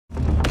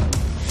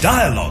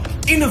Dialog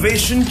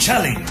Innovation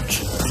Challenge.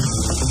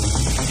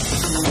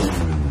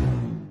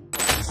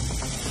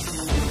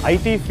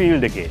 IT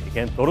field එකේ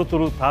කියන්නේ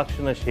තොරතුරු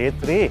තාක්ෂණ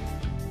ක්ෂේත්‍රයේ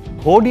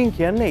කෝඩින්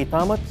කියන්නේ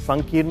ඉතාමත්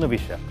සංකීර්ණ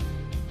විෂයක්.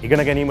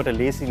 ඉගෙන ගැනීමට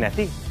ලේසි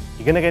නැති,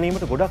 ඉගෙන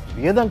ගැනීමට ගොඩක්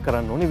වියදම්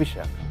කරන්න ඕනේ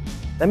විෂයක්.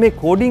 දැන් මේ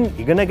කෝඩින්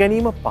ඉගෙන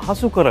ගැනීම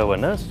පහසු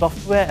කරන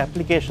software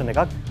application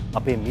එකක්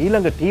අපේ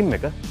මීළඟ ටීම්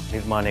එක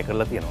නිර්මාණය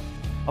කරලා තියෙනවා.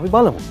 අපි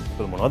බලමු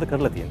ඒක මොනවද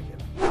කරලා තියෙන්නේ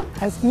කියලා.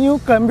 As new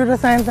computer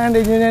science and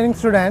engineering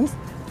students,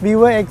 we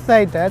were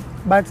excited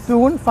but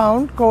soon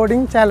found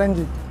coding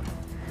challenging.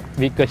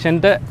 We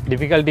questioned the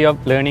difficulty of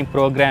learning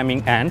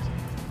programming and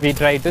we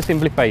tried to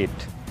simplify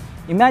it.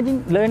 Imagine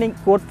learning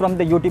code from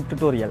the YouTube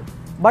tutorial,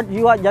 but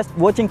you are just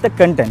watching the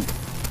content.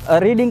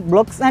 Reading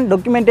blogs and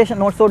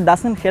documentation also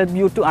doesn't help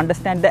you to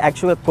understand the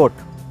actual code.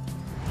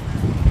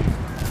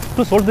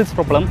 To solve this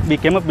problem, we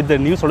came up with the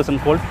new solution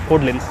called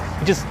CodeLens,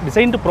 which is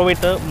designed to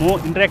provide a more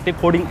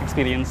interactive coding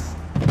experience.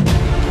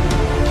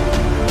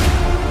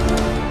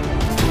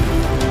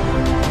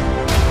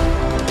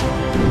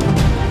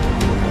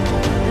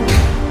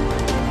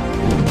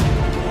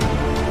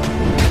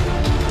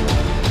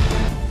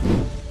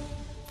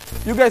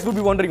 You guys would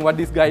be wondering what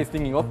this guy is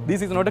thinking of.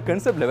 This is not a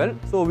concept level.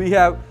 So we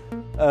have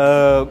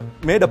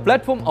made a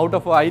platform out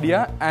of our idea,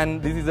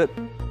 and this is a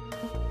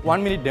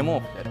 1-minute demo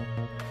of that.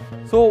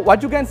 So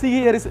what you can see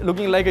here is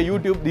looking like a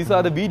YouTube. These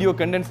are the video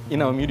contents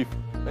in our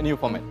new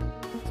format.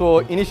 So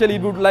initially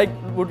it would like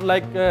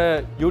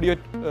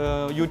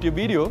YouTube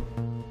video.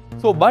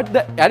 So but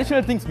the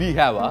additional things we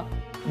have are,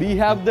 we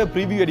have the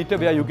preview editor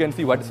where you can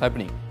see what is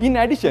happening. In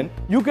addition,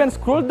 you can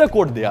scroll the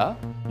code there.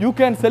 You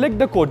can select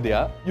the code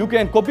there. You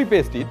can copy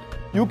paste it.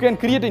 You can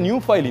create a new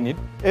file in it.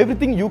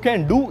 Everything you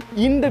can do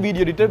in the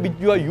video editor which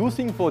you are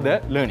using for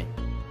the learning.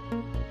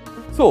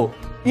 So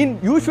in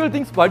usual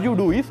things, what you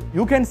do is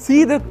you can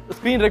see the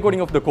screen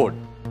recording of the code.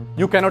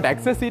 You cannot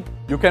access it,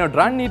 you cannot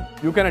run it,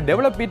 you cannot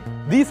develop it.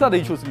 These are the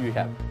issues you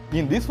have.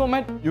 In this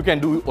format, you can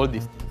do all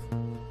these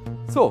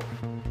things. So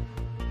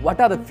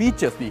what are the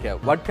features we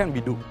have? What can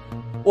we do?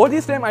 All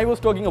this time I was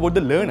talking about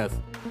the learners,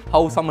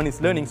 how someone is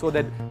learning so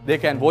that they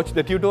can watch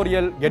the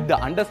tutorial, get the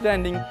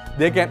understanding,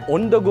 they can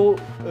on the go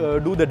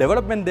do the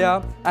development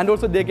there, and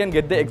also they can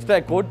get the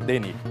extra code they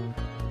need.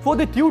 For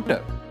the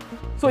tutor,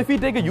 so if we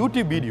take a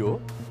YouTube video,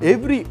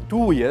 every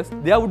 2 years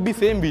there would be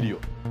same video,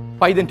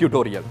 Python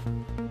tutorial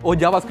or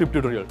JavaScript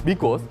tutorial,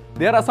 because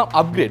there are some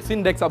upgrades,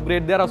 syntax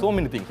upgrade, there are so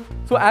many things.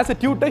 So as a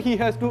tutor, he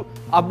has to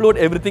upload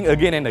everything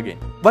again and again.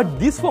 But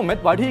this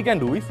format, what he can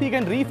do is he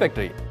can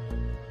refactor it.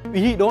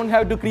 He don't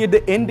have to create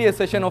the entire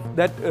session of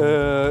that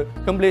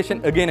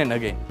compilation again and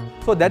again.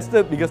 So that's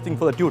the biggest thing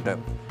for the tutor.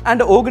 And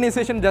the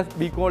organization that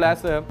we call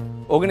as a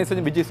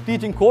organization which is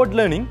teaching code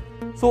learning.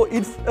 So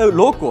it's a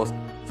low cost.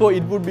 So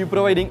it would be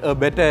providing a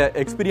better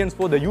experience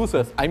for the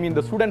users. I mean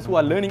the students who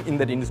are learning in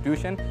that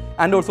institution,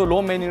 and also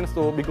low maintenance,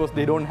 so because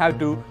they don't have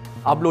to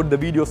upload the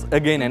videos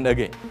again and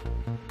again.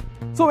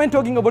 So when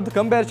talking about the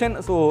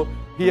comparison, so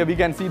here we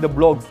can see the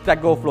blogs,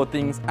 Stack Overflow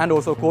things, and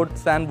also Code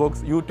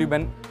Sandbox, YouTube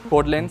and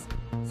CodeLens.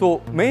 So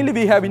mainly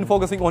we have been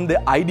focusing on the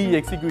IDE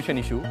execution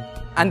issue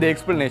and the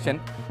explanation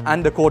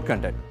and the code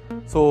content.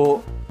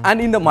 So,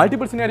 and in the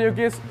multiple scenario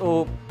case,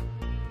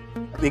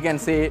 we can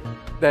say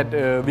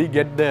that we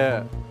get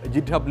the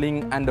GitHub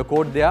link and the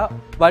code there,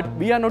 but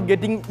we are not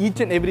getting each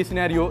and every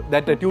scenario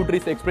that the tutor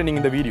is explaining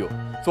in the video.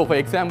 So for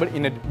example,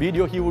 in a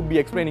video he would be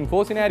explaining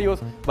 4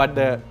 scenarios, but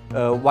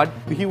what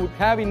he would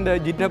have in the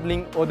GitHub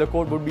link or the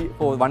code would be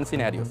for 1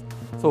 scenario.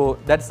 So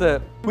that's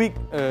a quick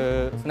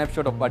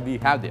snapshot of what we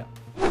have there.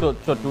 So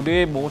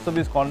today most of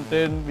this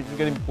content which is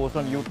getting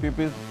posted on YouTube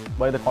is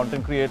by the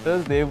content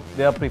creators.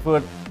 Their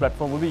preferred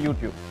platform will be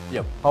YouTube.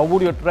 Yep. How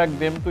would you attract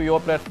them to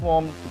your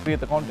platform to create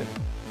the content?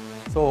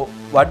 So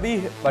what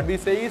we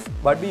say is,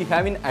 what we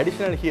have in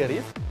additional here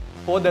is,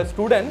 for the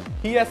student,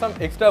 he has some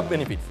extra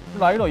benefits.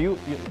 No, I know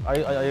I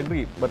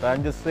agree, but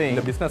I'm just saying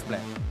The business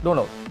plan.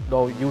 No,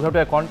 you have to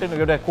have content, you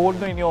have to have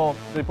code in your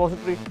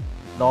repository.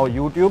 Now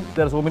YouTube,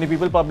 there are so many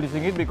people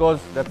publishing it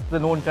because that's the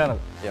known channel.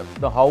 Yep.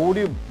 Now how would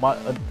you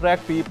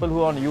attract people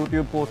who are on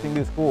YouTube posting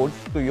these codes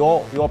to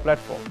your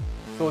platform?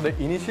 So the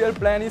initial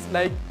plan is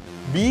like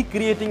we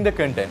creating the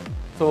content.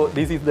 So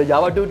this is the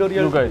Java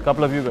tutorial. You guys,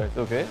 couple of you guys,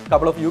 okay.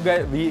 Couple of you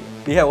guys, we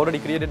have already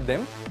created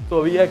them.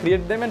 So we have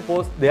created them and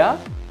post there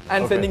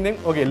and sending them,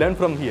 okay, learn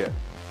from here.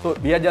 So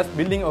we are just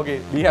building,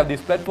 okay, we have this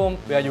platform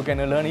where you can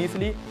learn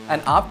easily,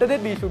 and after that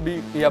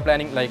we are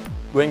planning like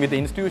going with the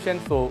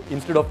institution. So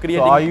instead of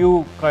creating... So are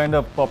you kind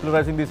of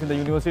popularizing this in the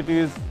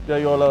universities where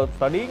you all are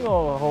studying,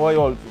 or how are you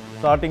all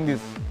starting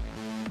this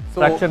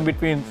traction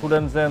between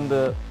students and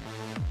the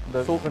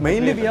So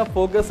mainly we are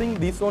focusing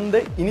this on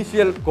the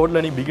initial code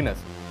learning beginners.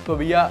 So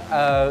we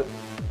are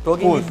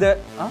talking with the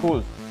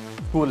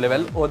school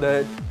level or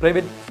the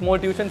private small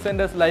tuition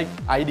centers like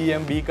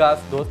IDM, BCAS,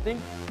 those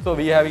things. So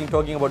we have been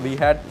talking about, we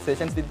had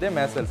sessions with them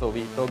as well. So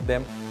we talked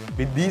them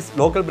with these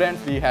local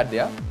brands we had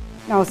there.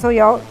 Now, so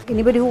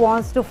anybody who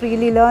wants to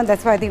freely learn,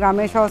 that's why I think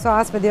Ramesh also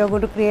asked whether you're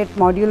going to create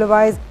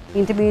modular-wise,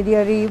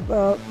 intermediary,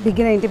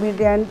 beginner,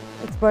 intermediate and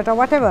expert or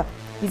whatever.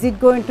 Is it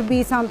going to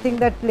be something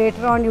that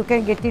later on you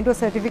can get into a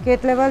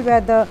certificate level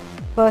where the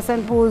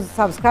person who's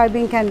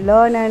subscribing can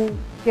learn and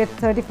get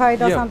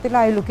certified or something?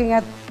 Are you looking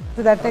at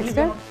to that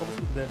extent?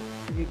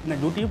 In a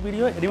YouTube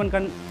video, anyone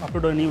can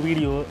upload a new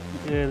video,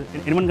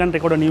 anyone can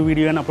record a new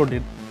video and upload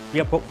it.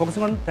 We are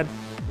focusing on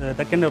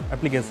that kind of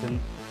application.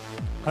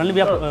 Currently,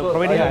 we are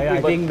providing.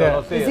 I think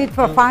is it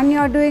for fun you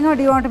are doing, or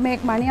do you want to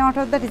make money out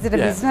of that? Is it a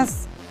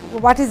business?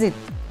 What is it?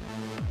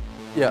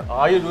 Yeah.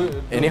 Are you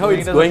doing Anyhow, it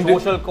it's as going a to-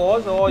 social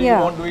cause, or you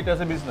want to do it as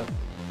a business?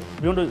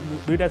 We want to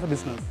do it as a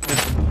business.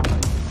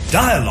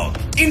 Dialog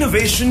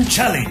Innovation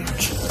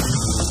Challenge.